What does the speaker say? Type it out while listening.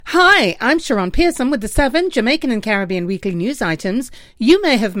Hi, I'm Sharon Pearson with the 7 Jamaican and Caribbean weekly news items you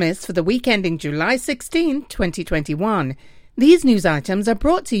may have missed for the week ending July 16, 2021. These news items are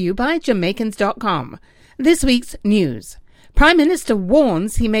brought to you by Jamaicans.com. This week's news. Prime Minister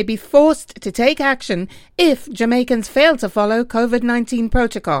warns he may be forced to take action if Jamaicans fail to follow COVID-19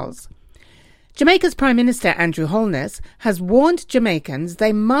 protocols. Jamaica's Prime Minister Andrew Holness has warned Jamaicans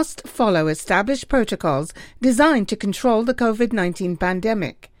they must follow established protocols designed to control the COVID-19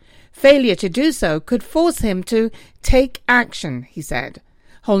 pandemic. Failure to do so could force him to take action, he said.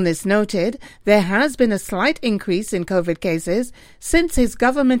 Holness noted there has been a slight increase in COVID cases since his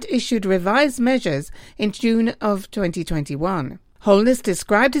government issued revised measures in June of 2021. Holness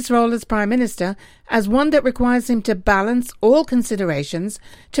described his role as Prime Minister as one that requires him to balance all considerations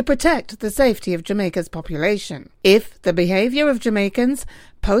to protect the safety of Jamaica's population. If the behavior of Jamaicans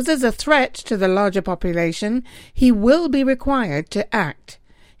poses a threat to the larger population, he will be required to act.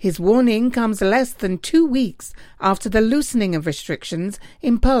 His warning comes less than 2 weeks after the loosening of restrictions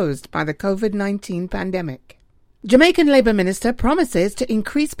imposed by the COVID-19 pandemic. Jamaican Labour Minister promises to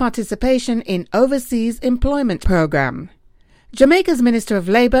increase participation in overseas employment program. Jamaica's Minister of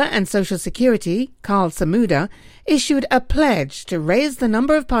Labour and Social Security, Carl Samuda, issued a pledge to raise the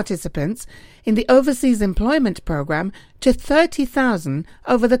number of participants in the overseas employment program to 30,000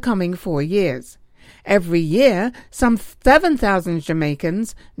 over the coming 4 years. Every year, some 7,000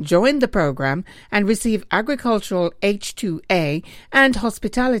 Jamaicans join the program and receive agricultural H-2A and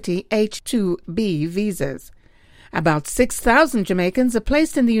hospitality H-2B visas. About 6,000 Jamaicans are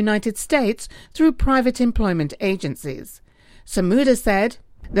placed in the United States through private employment agencies. Samuda said,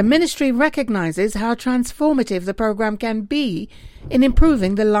 "The ministry recognizes how transformative the program can be in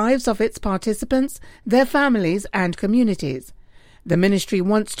improving the lives of its participants, their families, and communities. The ministry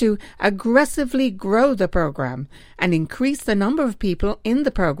wants to aggressively grow the program and increase the number of people in the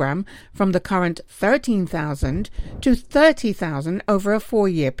program from the current 13,000 to 30,000 over a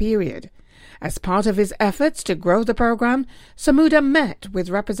 4-year period." As part of his efforts to grow the program, Samuda met with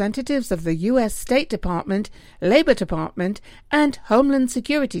representatives of the U.S. State Department, Labor Department, and Homeland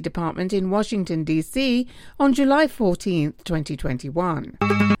Security Department in Washington, D.C. on July 14, 2021.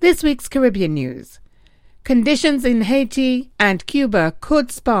 This week's Caribbean news. Conditions in Haiti and Cuba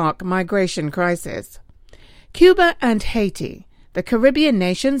could spark migration crisis. Cuba and Haiti, the Caribbean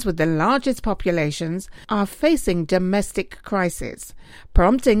nations with the largest populations, are facing domestic crisis,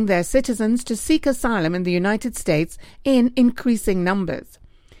 prompting their citizens to seek asylum in the United States in increasing numbers.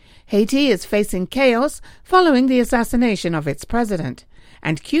 Haiti is facing chaos following the assassination of its president,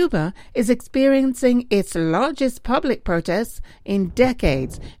 and Cuba is experiencing its largest public protests in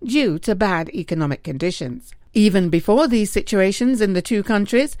decades due to bad economic conditions. Even before these situations in the two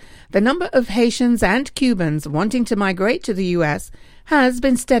countries, the number of Haitians and Cubans wanting to migrate to the U.S. has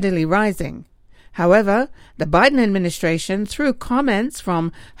been steadily rising. However, the Biden administration, through comments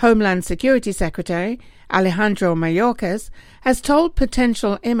from Homeland Security Secretary Alejandro Mayorkas, has told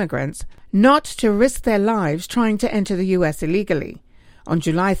potential immigrants not to risk their lives trying to enter the U.S. illegally. On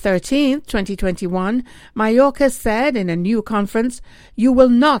July 13, 2021, Mayorkas said in a new conference, "You will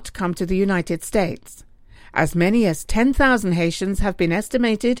not come to the United States." As many as 10,000 Haitians have been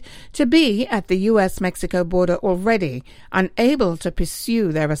estimated to be at the U.S.-Mexico border already, unable to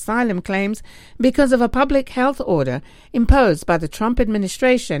pursue their asylum claims because of a public health order imposed by the Trump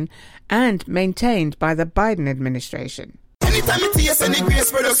administration and maintained by the Biden administration. Anytime it taste any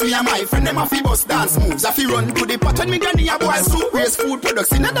grace products, me and my friend them a fi bust dance moves. A fi run to the pot when me granny a boil soup. Grace food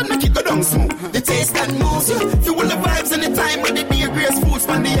products, in that make it go down smooth. The taste that moves you, fuel the vibes anytime when the beer Grace foods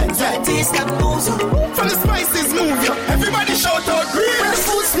from the ends. Right, taste that moves you, from the spices move you. Everybody shout out Grace. When the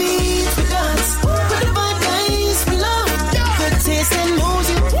food sweet for dance, when the vibe nice for love, good taste that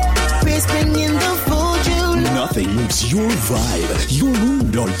moves you. Grace bringing the food you love. Nothing moves your vibe, your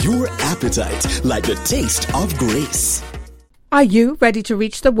mood, or your appetite like the taste of Grace. Are you ready to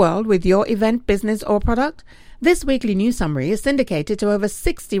reach the world with your event, business, or product? This weekly news summary is syndicated to over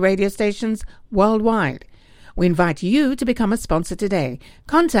 60 radio stations worldwide. We invite you to become a sponsor today.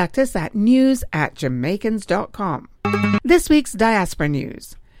 Contact us at news@jamaicans.com. This week's diaspora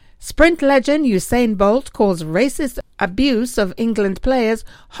news. Sprint legend Usain Bolt calls racist abuse of England players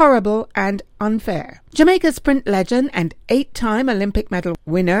horrible and unfair. Jamaica's sprint legend and 8-time Olympic medal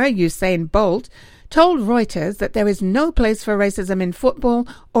winner Usain Bolt told Reuters that there is no place for racism in football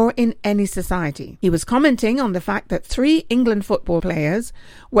or in any society. He was commenting on the fact that 3 England football players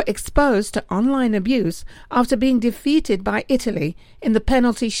were exposed to online abuse after being defeated by Italy in the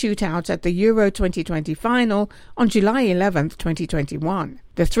penalty shootout at the Euro 2020 final on July 11, 2021.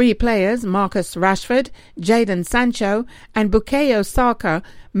 The three players, Marcus Rashford, Jadon Sancho, and Bukayo Saka,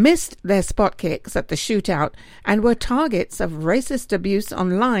 missed their spot kicks at the shootout and were targets of racist abuse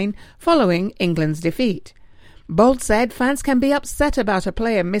online following England's defeat. Bolt said fans can be upset about a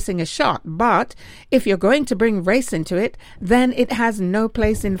player missing a shot, but if you're going to bring race into it, then it has no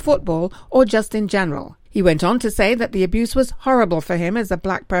place in football or just in general. He went on to say that the abuse was horrible for him as a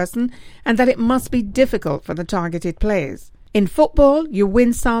black person and that it must be difficult for the targeted players. In football, you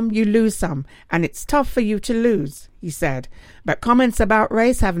win some, you lose some, and it's tough for you to lose, he said. But comments about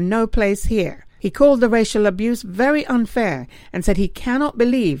race have no place here. He called the racial abuse very unfair and said he cannot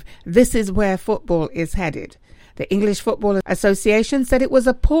believe this is where football is headed. The English Football Association said it was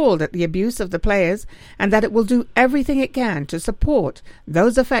appalled at the abuse of the players and that it will do everything it can to support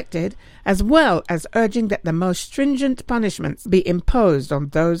those affected, as well as urging that the most stringent punishments be imposed on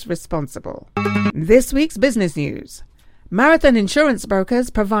those responsible. This week's business news. Marathon Insurance Brokers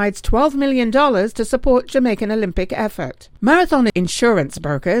provides $12 million to support Jamaican Olympic effort. Marathon Insurance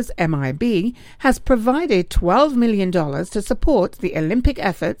Brokers, MIB, has provided $12 million to support the Olympic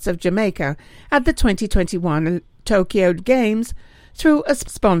efforts of Jamaica at the 2021 Tokyo Games through a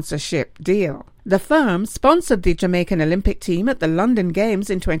sponsorship deal. The firm sponsored the Jamaican Olympic team at the London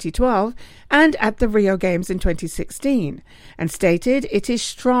Games in 2012 and at the Rio Games in 2016, and stated it is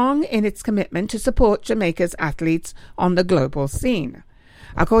strong in its commitment to support Jamaica's athletes on the global scene.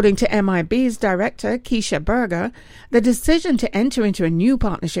 According to MIB's director, Keisha Berger, the decision to enter into a new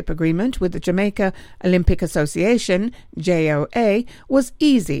partnership agreement with the Jamaica Olympic Association, JOA, was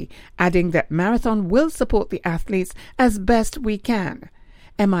easy, adding that Marathon will support the athletes as best we can.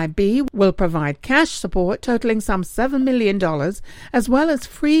 MIB will provide cash support totaling some $7 million, as well as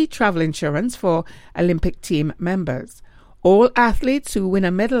free travel insurance for Olympic team members. All athletes who win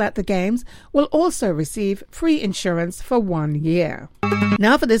a medal at the Games will also receive free insurance for 1 year.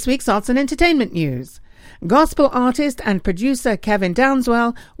 Now for this week's arts and entertainment news. Gospel artist and producer Kevin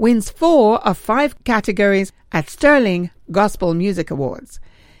Downswell wins 4 of 5 categories at Sterling Gospel Music Awards.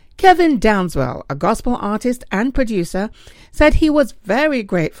 Kevin Downswell, a gospel artist and producer, said he was very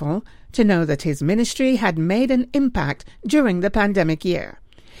grateful to know that his ministry had made an impact during the pandemic year.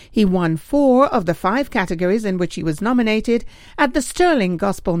 He won 4 of the 5 categories in which he was nominated at the Sterling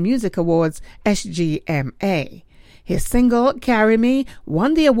Gospel Music Awards, SGMA. His single, Carry Me,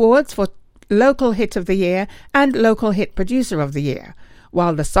 won the awards for Local Hit of the Year and Local Hit Producer of the Year,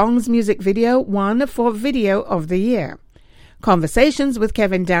 while the song's music video won for Video of the Year. Conversations with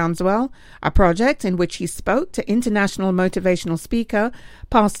Kevin Downswell, a project in which he spoke to international motivational speaker,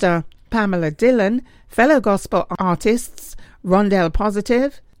 Pastor Pamela Dillon, fellow gospel artists Rondell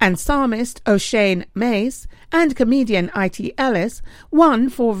Positive and psalmist O'Shane Mace, and comedian I.T. Ellis, won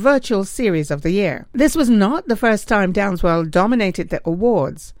for Virtual Series of the Year. This was not the first time Downswell dominated the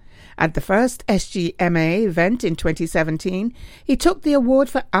awards. At the first SGMA event in 2017, he took the award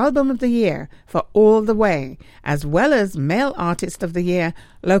for Album of the Year for All the Way, as well as Male Artist of the Year,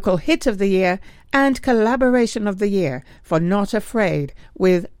 Local Hit of the Year, and Collaboration of the Year for Not Afraid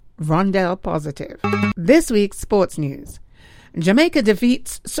with Rondell Positive. This week's sports news. Jamaica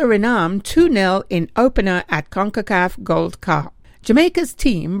defeats Suriname 2-0 in opener at CONCACAF Gold Cup. Jamaica's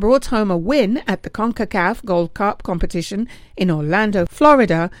team brought home a win at the CONCACAF Gold Cup competition in Orlando,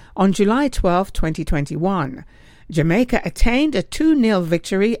 Florida on July 12, 2021. Jamaica attained a 2-0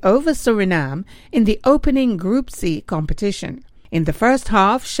 victory over Suriname in the opening Group C competition. In the first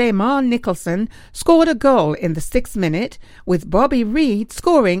half, Shamar Nicholson scored a goal in the 6th minute, with Bobby Reed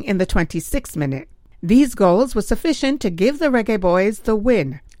scoring in the 26th minute. These goals were sufficient to give the Reggae Boys the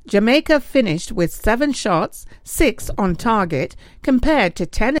win. Jamaica finished with 7 shots, 6 on target, compared to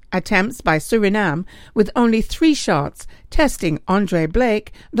 10 attempts by Suriname with only 3 shots, testing Andre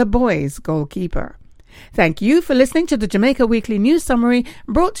Blake, the boys' goalkeeper. Thank you for listening to the Jamaica Weekly News Summary,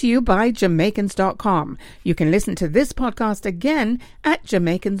 brought to you by Jamaicans.com. You can listen to this podcast again at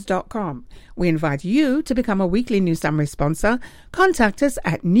Jamaicans.com. We invite you to become a Weekly News Summary sponsor. Contact us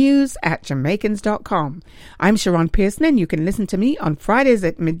at news@Jamaicans.com. I'm Sharon Pearson, and you can listen to me on Fridays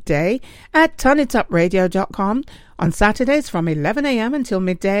at midday at TurnItUpRadio.com, on Saturdays from 11 a.m. until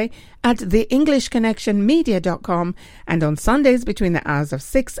midday at TheEnglishConnectionMedia.com, and on Sundays between the hours of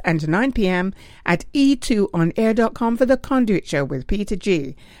 6 and 9 p.m. at E2OnAir.com for The Conduit Show with Peter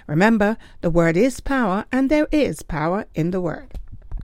G. Remember, the word is power, and there is power in the word.